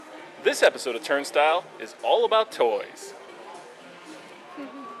This episode of Turnstile is all about toys.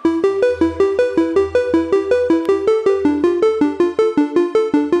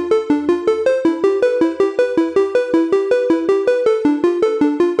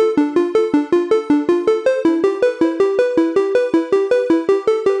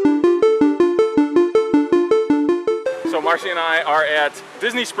 So Marcy and I are at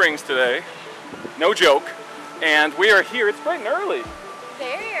Disney Springs today, no joke, and we are here. It's bright and early.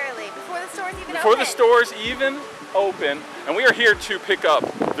 Very early, before the stores even open. Before the stores even open, and we are here to pick up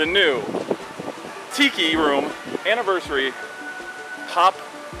the new Tiki Room Anniversary Pop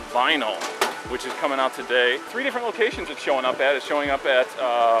Vinyl, which is coming out today. 3 different locations it's showing up at. It's showing up at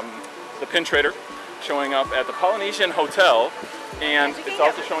the Pin Trader, showing up at the Polynesian Hotel, and it's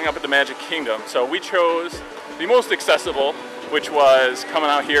also showing up at the Magic Kingdom. So we chose the most accessible, which was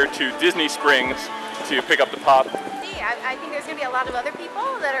coming out here to Disney Springs to pick up the pop. I think there's going to be a lot of other people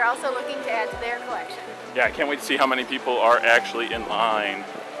that are also looking to add to their collection. Yeah, I can't wait to see how many people are actually in line.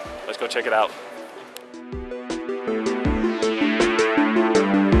 Let's go check it out.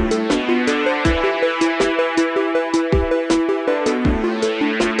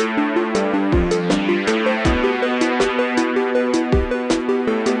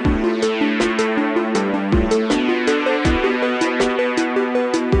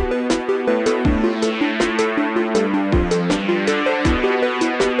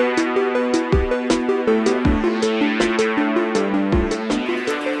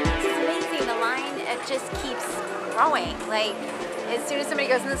 Like, as soon as somebody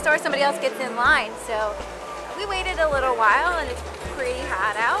goes in the store, somebody else gets in line. So we waited a little while, and it's pretty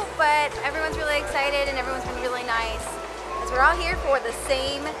hot out, but everyone's really excited and everyone's been really nice, because we're all here for the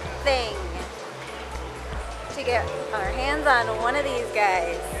same thing, to get our hands on one of these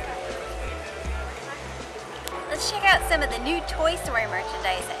guys. Let's check out some of the new Toy Story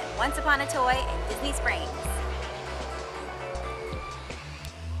merchandise at Once Upon a Toy in Disney Springs.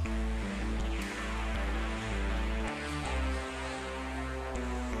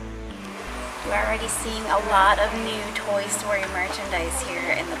 We're already seeing a lot of new Toy Story merchandise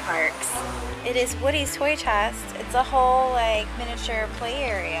here in the parks. It is Woody's Toy Chest. It's a whole like miniature play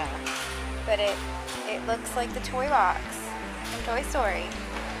area, but it looks like the toy box from Toy Story.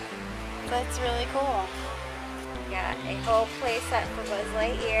 That's really cool. We got a whole play set for Buzz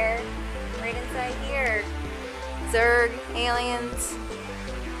Lightyear. Right inside here, Zurg, aliens.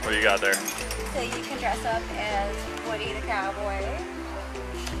 What do you got there? So you can dress up as Woody the cowboy.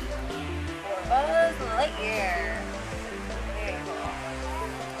 Buzz Lightyear. Very cool.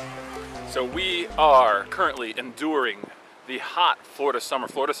 So we are currently enduring the hot Florida summer.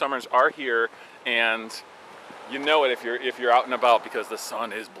 Florida summers are here, and you know it if you're out and about because the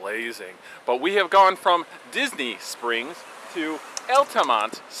sun is blazing. But we have gone from Disney Springs to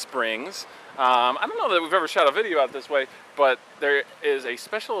Altamonte Springs. I don't know that we've ever shot a video out this way, but there is a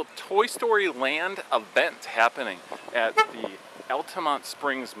special Toy Story Land event happening at the Altamonte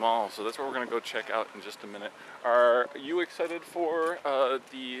Springs Mall, so that's what we're going to go check out in just a minute. Are you excited for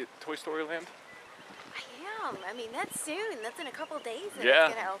the Toy Story Land? I am. I mean, that's soon. That's in a couple days that yeah,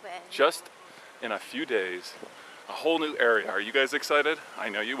 it's going to open. Just in a few days. A whole new area. Are you guys excited? I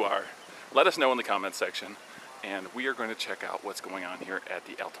know you are. Let us know in the comments section, and we are going to check out what's going on here at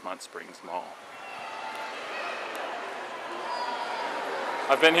the Altamonte Springs Mall.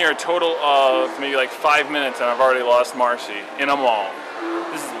 I've been here a total of maybe like 5 minutes, and I've already lost Marcy in a mall.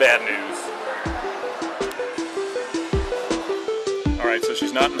 This is bad news. All right, so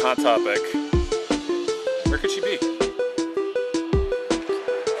she's not in Hot Topic. Where could she be?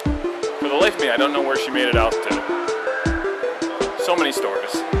 For the life of me, I don't know where she made it out to. So many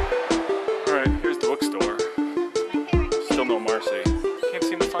stores. All right, here's the bookstore. Still no Marcy. Can't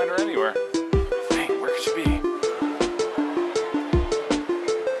seem to find her anywhere. Dang, where could she be?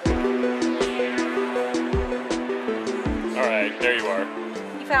 There you are.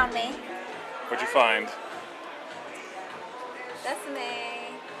 You found me. What'd you find?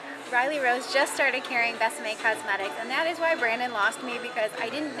 Besame. Riley Rose just started carrying Besame Cosmetics, and that is why Brandon lost me, because I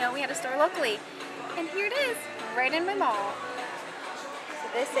didn't know we had a store locally. And here it is, right in my mall. So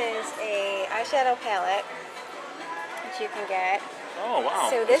this is a eyeshadow palette that you can get. Oh, wow.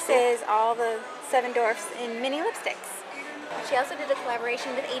 So this is all the 7 Dwarfs in mini lipsticks. She also did a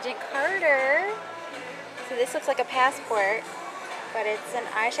collaboration with Agent Carter. So this looks like a passport, but it's an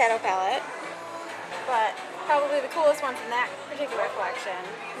eyeshadow palette. But probably the coolest one from that particular collection,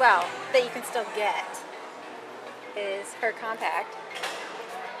 well, that you can still get, is her compact.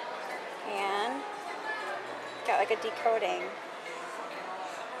 And got like a decoding.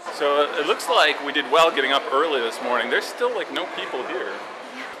 So it looks like we did well getting up early this morning. There's still like no people here.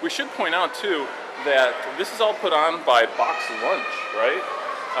 We should point out too that this is all put on by BoxLunch, right?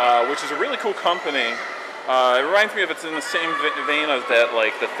 Which is a really cool company. It reminds me of it's in the same vein as that,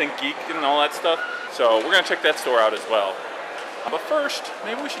 like the Think Geek and all that stuff. So we're gonna check that store out as well. But first,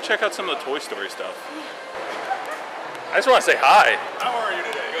 maybe we should check out some of the Toy Story stuff. I just want to say hi. How are you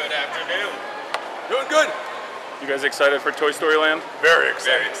today? Good afternoon. Doing good. You guys excited for Toy Story Land? Very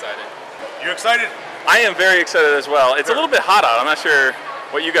excited. Very excited. You excited? I am very excited as well. It's a little bit hot out. I'm not sure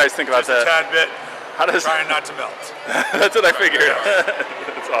what you guys think about Just that. a tad bit. How does Trying not to melt. That's what I figured.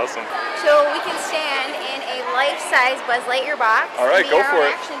 That's awesome. So we can stand in a life-size Buzz Lightyear box. All right, go for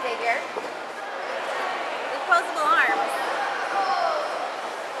it. Action figure. With posable arms.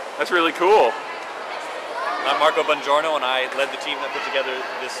 That's really cool. I'm Marco Bongiorno, and I led the team that put together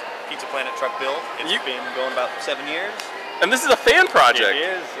this Pizza Planet truck build. It's been going about 7 years. And this is a fan project.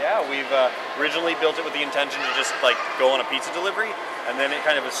 It is, yeah. We've originally built it with the intention to just like go on a pizza delivery, and then it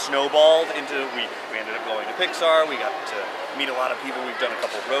kind of snowballed into, we ended up going to Pixar, we got to meet a lot of people, we've done a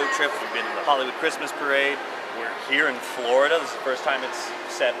couple road trips, we've been to the Hollywood Christmas Parade, we're here in Florida, this is the first time it's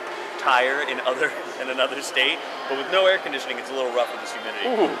set tire in another state, but with no air conditioning it's a little rough with this humidity.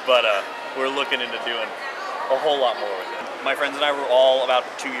 Ooh. But we're looking into doing a whole lot more with it. My friends and I were all about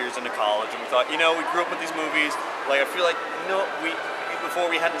 2 years into college, and we thought, you know, we grew up with these movies. Like, I feel like, before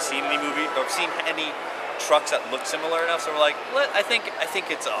we hadn't seen any movie or seen any trucks that looked similar enough. So we're like, I think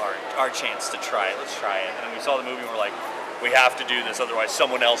it's our chance to try it. Let's try it. And then we saw the movie, and we're like, we have to do this, otherwise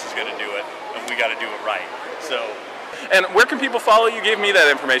someone else is going to do it, and we got to do it right. So. And where can people follow you? Gave me that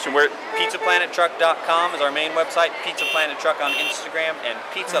information. Where? PizzaPlanetTruck.com is our main website, Pizza Planet Truck on Instagram, and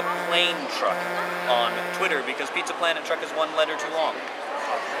Pizza Plane Truck on Twitter, because Pizza Planet Truck is one letter too long.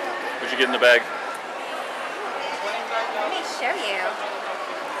 What'd you get in the bag? Let me show you.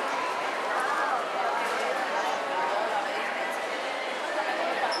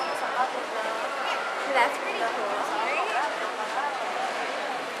 That's pretty cool, right?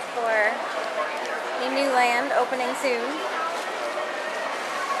 For a new land opening soon.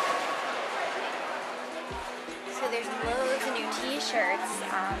 So there's loads of new t-shirts.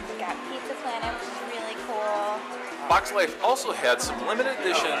 We got Pizza Planet, which is really cool. Box Life also had some limited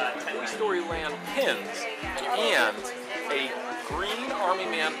edition Toy Story Land pins and a Green Army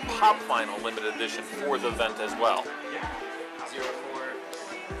Man Pop Vinyl limited edition for the event as well.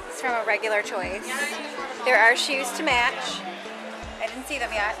 It's from a regular choice. There are shoes to match. I didn't see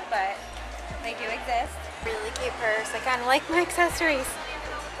them yet, but they do exist. Really cute purse. I kind of like my accessories,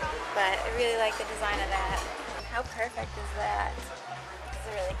 but I really like the design of that. How perfect is that? It's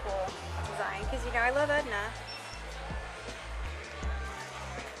a really cool design, because you know I love Edna.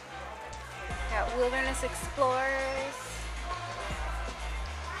 Got Wilderness Explorers,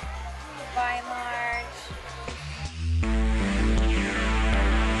 by and large.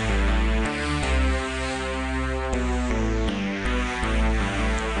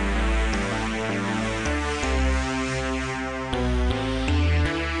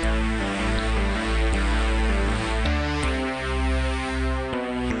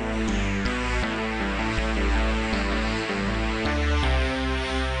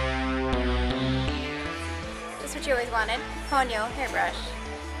 What you always wanted. Ponyo hairbrush.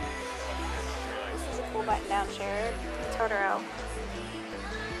 This is a cool button-down shirt. Totoro.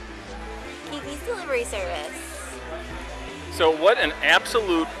 Kiki's delivery service. So what an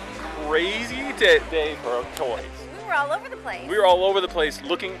absolute crazy day for toys. We were all over the place. We were all over the place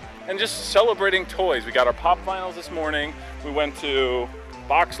looking and just celebrating toys. We got our pop vinyls this morning. We went to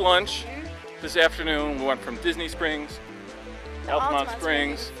Box Lunch this afternoon. We went from Disney Springs, Altamonte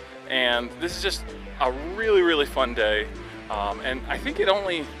Springs, and this is just a really, really fun day. And I think it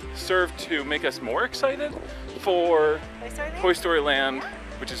only served to make us more excited for Toy Story Land,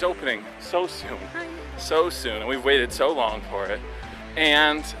 which is opening so soon. So soon, and we've waited so long for it.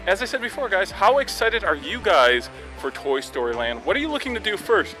 And as I said before, guys, how excited are you guys for Toy Story Land? What are you looking to do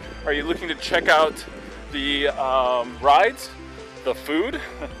first? Are you looking to check out the rides, the food,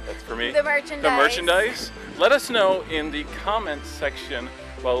 that's for me, the merchandise. The merchandise? Let us know in the comments section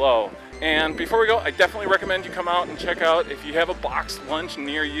below. And before we go, I definitely recommend you come out and check out, if you have a Box Lunch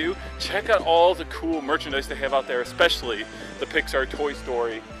near you, check out all the cool merchandise they have out there, especially the Pixar Toy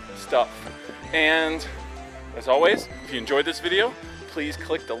Story stuff. And as always, if you enjoyed this video, please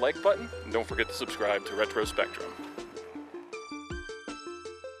click the like button and don't forget to subscribe to Retro Spectrum.